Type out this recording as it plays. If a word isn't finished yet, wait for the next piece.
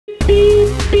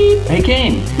Hey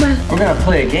Cain, we're gonna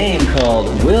play a game called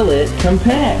Will It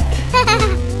Compact?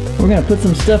 We're gonna put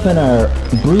some stuff in our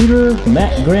Bruder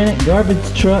Mack Granite garbage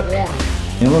truck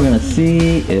and we're gonna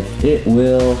see if it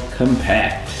will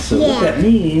compact. So what that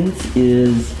means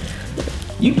is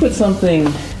you put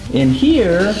something in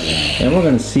here and we're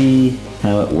gonna see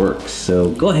how it works.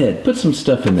 So go ahead, put some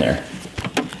stuff in there.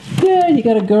 Yeah, you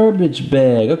got a garbage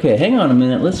bag. Okay, hang on a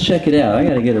minute, let's check it out. I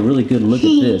gotta get a really good look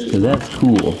at this because that's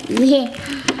cool.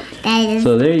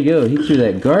 So there you go, he threw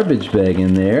that garbage bag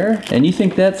in there. And you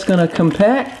think that's gonna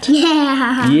compact?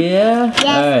 Yeah. Yeah?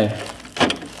 Yes.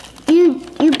 Alright. You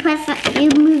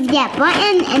move that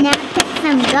button and then put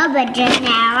some garbage in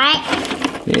there, right?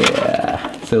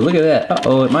 Yeah. So look at that.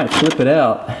 Uh-oh, it might flip it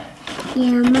out.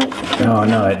 Yeah, oh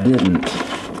no, it didn't.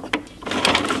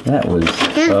 That was,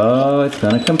 oh, it's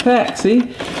gonna compact,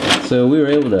 see? So we were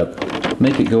able to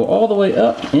make it go all the way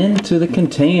up into the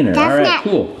container. Alright,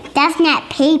 cool. That's not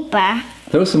paper.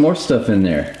 Throw some more stuff in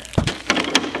there.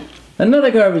 Another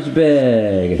garbage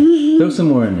bag. Throw some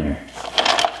more in there.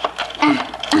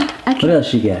 Okay. What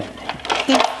else you got?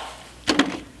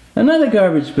 Another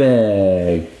garbage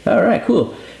bag. Alright,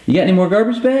 cool. You got any more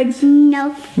garbage bags?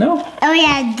 No. No? Oh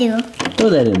yeah, I do. Throw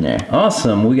that in there.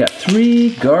 Awesome. We got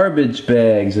 3 garbage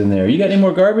bags in there. You got any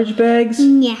more garbage bags?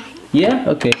 Yeah. Yeah?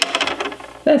 Okay.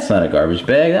 That's not a garbage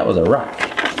bag. That was a rock.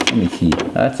 Let me see.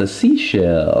 That's a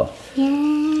seashell.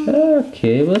 Yeah.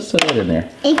 Okay, well, let's throw that in there.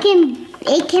 It can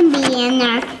be in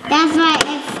there. That's why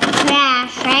it's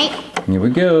trash, right? Here we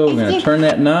go. We're going to turn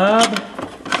that knob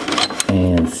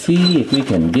and see if we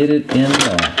can get it in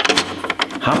the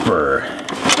hopper.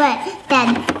 But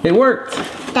Dad. It worked.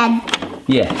 Dad.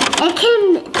 Yeah.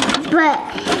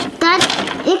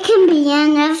 It can be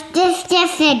in there. This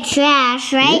just a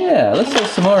trash, right? Yeah, let's throw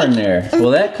some more in there.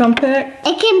 Will that compact?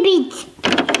 It can be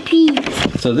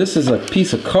So this is a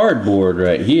piece of cardboard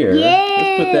right here. Yeah.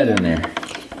 Let's put that in there.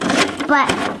 But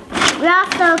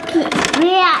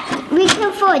we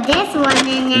can throw this one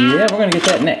in there. Yeah, we're gonna get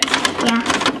that next. Yeah.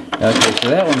 Okay, so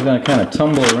that one's gonna kind of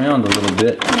tumble around a little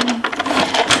bit.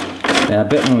 And I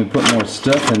bet when we put more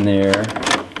stuff in there,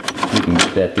 we can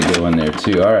get that to go in there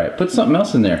too. All right, put something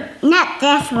else in there. Not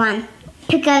this one.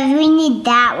 Because we need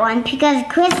that one. Because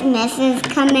Christmas is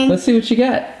coming. Let's see what you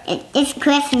got. It's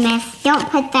Christmas. Don't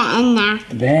put that in there.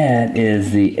 That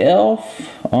is the elf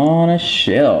on a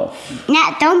shelf.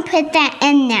 No, don't put that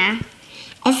in there.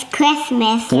 It's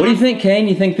Christmas. What do you think, Cain?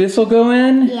 You think this will go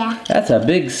in? Yeah. That's a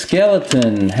big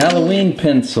skeleton Halloween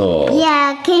pencil.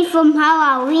 Yeah, it came from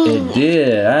Halloween. It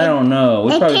did. I don't know.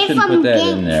 We probably shouldn't put that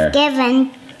in there.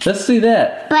 Thanksgiving. Let's see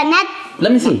that. But not.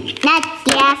 Let me see. Not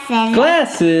glasses.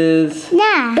 Glasses?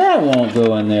 No. That won't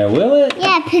go in there, will it?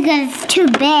 Yeah, because it's too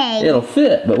big. It'll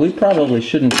fit, but we probably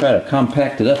shouldn't try to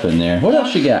compact it up in there. What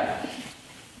else you got?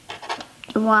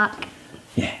 Rock.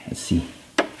 Yeah, let's see.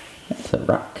 That's a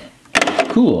rock.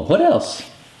 Cool. What else?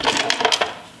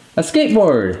 A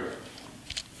skateboard.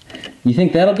 You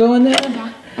think that'll go in there?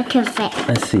 Yeah, it can fit.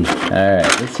 Let's see.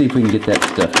 Alright, let's see if we can get that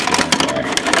stuff in there.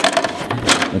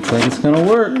 Looks like it's gonna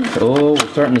work. Oh, we're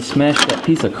starting to smash that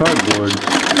piece of cardboard.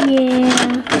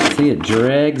 Yeah. See, it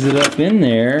drags it up in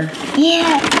there.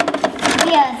 Yeah.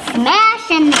 Yeah,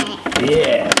 smashing it.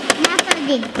 Yeah. Not for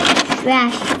the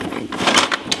trash.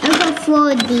 I'm gonna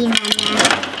throw these in there.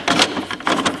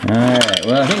 Alright,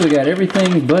 well I think we got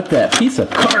everything but that piece of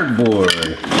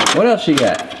cardboard. What else you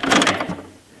got?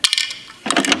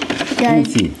 Let me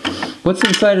see. What's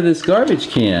inside of this garbage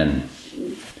can?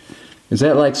 Is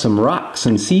that like some rocks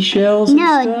and seashells and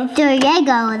stuff? No, they're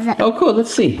Legos. Oh cool,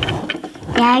 let's see.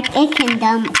 Yeah, it can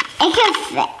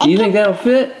fit. You think that'll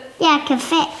fit? Yeah, it can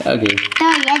fit. Okay.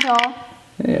 They're Lego.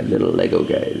 Yeah, little Lego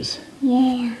guys.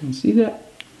 Yeah. You see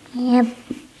that? Yeah.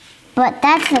 But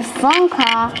that's a phone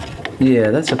call.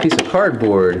 Yeah, that's a piece of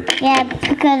cardboard. Yeah,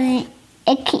 because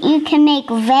you can make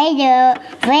videos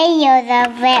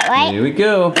of it, right? Here we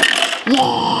go.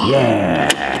 Yeah.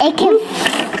 Yeah. It can.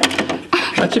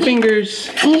 Watch your fingers.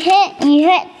 You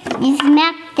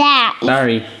smacked that.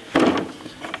 Sorry.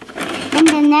 And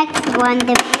the next one,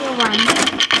 the blue one.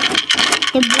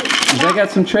 Has that got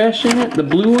some trash in it? The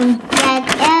blue one?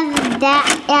 That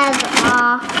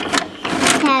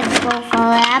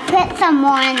I put some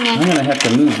more in there. I'm gonna have to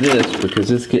move this because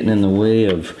it's getting in the way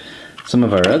of some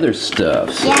of our other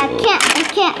stuff. So Yeah, it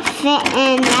can't fit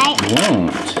in, right? it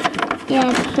won't.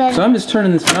 Yeah, because So I'm just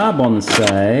turning this knob on the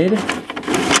side.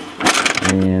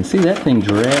 And see, that thing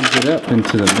drags it up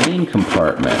into the main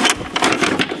compartment.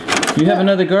 You have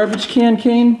another garbage can,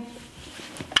 Cain?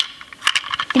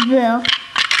 the blue.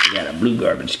 We got a blue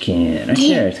garbage can right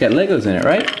there. It's got Legos in it,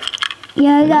 right?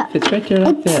 Yeah, I got. It's right there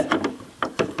like that.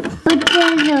 But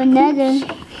there's another.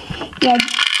 Yeah,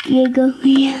 you go.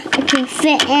 Yeah, it can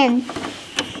fit in.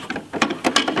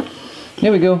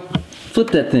 There we go. Flip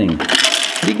that thing.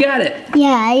 You got it.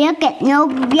 Yeah, look at no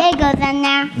Legos in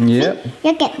there. Yep.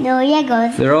 Look at no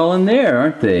Legos. They're all in there,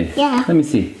 aren't they? Yeah. Let me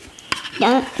see.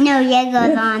 No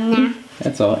Legos on there.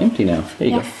 That's all empty now. There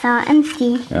you It's all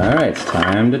empty. go. All right, it's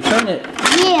time to turn it.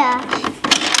 Yeah.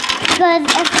 Because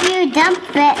if you dump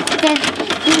it,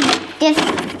 this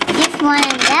one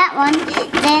and that one,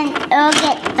 then it'll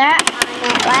get dirt on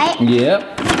it, right?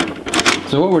 Yep.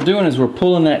 So what we're doing is we're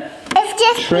pulling that It's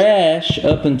just trash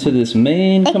up into this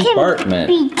main compartment.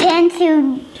 It can pretend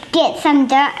to get some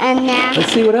dirt in there.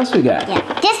 Let's see what else we got. Yeah,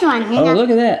 this one. Oh, look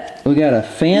at that. We got a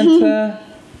Fanta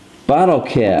bottle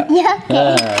cap. Yeah,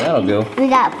 okay. That'll go. We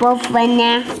got both in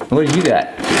there. What do you got?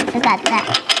 We got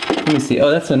that. Let me see. Oh,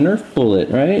 that's a Nerf bullet,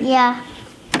 right? Yeah.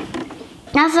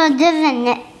 Also, this is a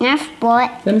Nerf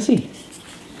bullet. Let me see.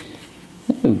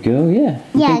 There we go, yeah.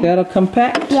 You Yeah. think that'll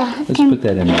compact? Yeah. Let's put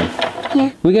that in there. Yeah.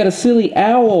 We got a silly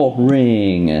owl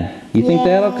ring. You think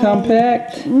that'll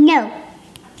compact? No,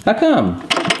 How come?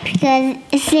 because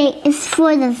it's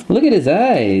for the. Look at his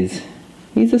eyes.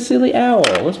 He's a silly owl.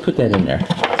 Let's put that in there.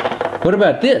 What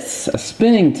about this? A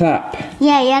spinning top.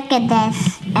 Yeah, look at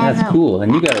this. That's cool.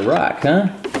 And you got a rock, huh?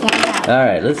 Yeah. All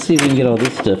right, let's see if we can get all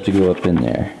this stuff to go up in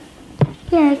there.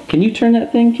 Yeah. Can you turn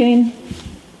that thing, Cain?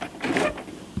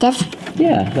 This.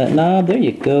 Yeah, that knob. There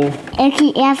you go.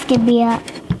 It has to be up,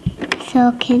 so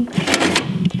it can.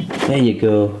 There you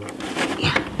go.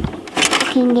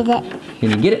 Can get it. Can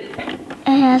you get it?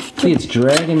 I have See, to. it's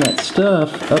dragging that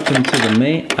stuff up into the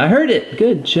main. I heard it.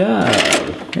 Good job.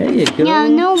 There you go. No,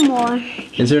 no more.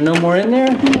 Is there no more in there?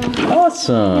 No.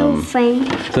 Awesome. Friend.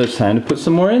 So it's time to put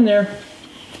some more in there.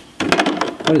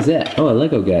 What is that? Oh, a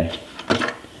Lego guy.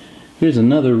 Here's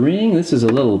another ring. This is a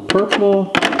little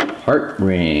purple heart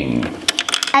ring.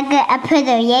 I put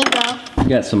a Lego. You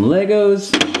got some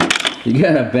Legos. You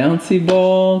got a bouncy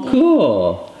ball.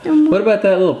 Cool. What about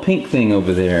that little pink thing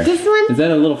over there? This one? Is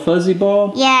that a little fuzzy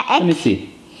ball? Yeah. Let me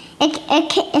see.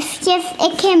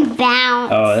 It can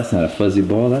bounce. Oh, that's not a fuzzy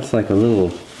ball. That's like a little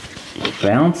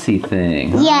bouncy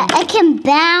thing. Yeah, it can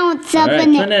bounce up All right,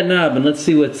 in turn that knob and let's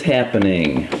see what's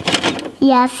happening.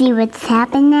 Yeah, see what's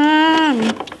happening.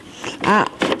 I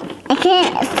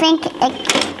can't think.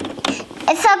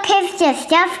 It's okay if the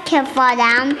stuff can fall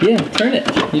down. Yeah, turn it.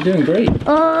 You're doing great.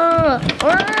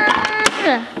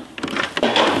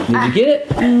 Did you get it?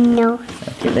 No.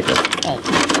 Okay, let go.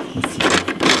 Let's see.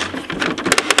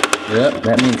 Yep,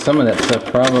 that means some of that stuff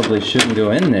probably shouldn't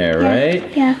go in there, right?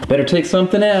 Yeah. Better take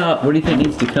something out. What do you think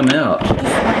needs to come out?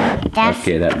 That's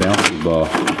Okay, that bouncy ball.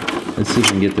 Let's see if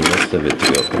we can get the rest of it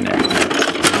to go up in there.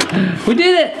 We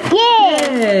did it!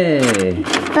 Yay! Yay!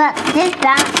 But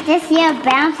this here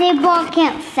bouncy ball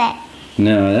can't fit.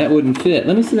 No, that wouldn't fit.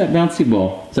 Let me see that bouncy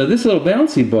ball. So this little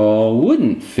bouncy ball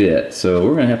wouldn't fit, so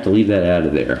we're gonna have to leave that out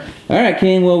of there. All right,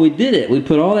 Cain, well, we did it. We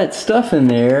put all that stuff in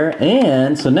there,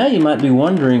 and so now you might be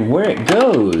wondering where it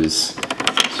goes.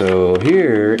 So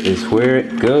here is where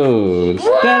it goes.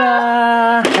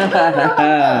 Ta-da!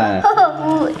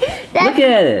 Look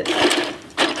at it.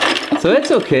 So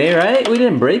it's okay, right? We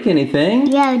didn't break anything.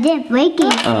 Yeah, we did break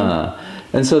it.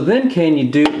 And so then, Cain,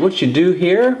 what you do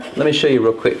here, let me show you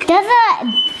real quick. There's a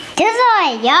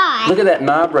yacht. Look at that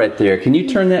knob right there. Can you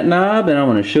turn that knob? And I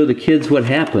want to show the kids what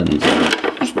happens.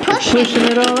 It's pushing. Pushing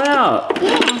it all out.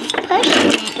 Yeah, it's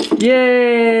pushing it.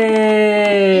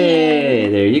 Yay!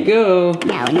 There you go.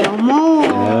 No, no more.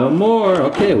 No more.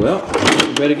 Okay, well,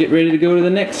 we better get ready to go to the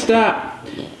next stop.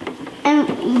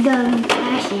 You don't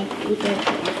crash it. You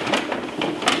don't.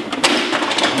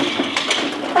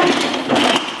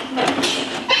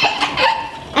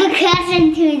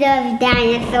 To those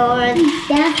dinosaurs.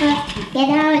 Get out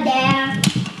there and there.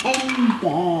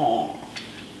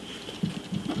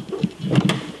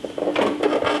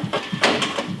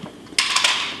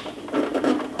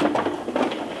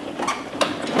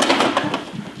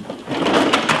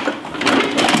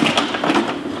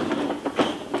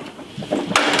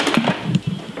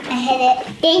 I hit it.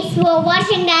 Thanks for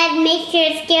watching, guys. Make sure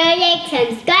to like,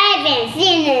 subscribe, and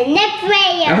see you in the next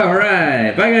video. All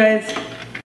right. Bye, guys.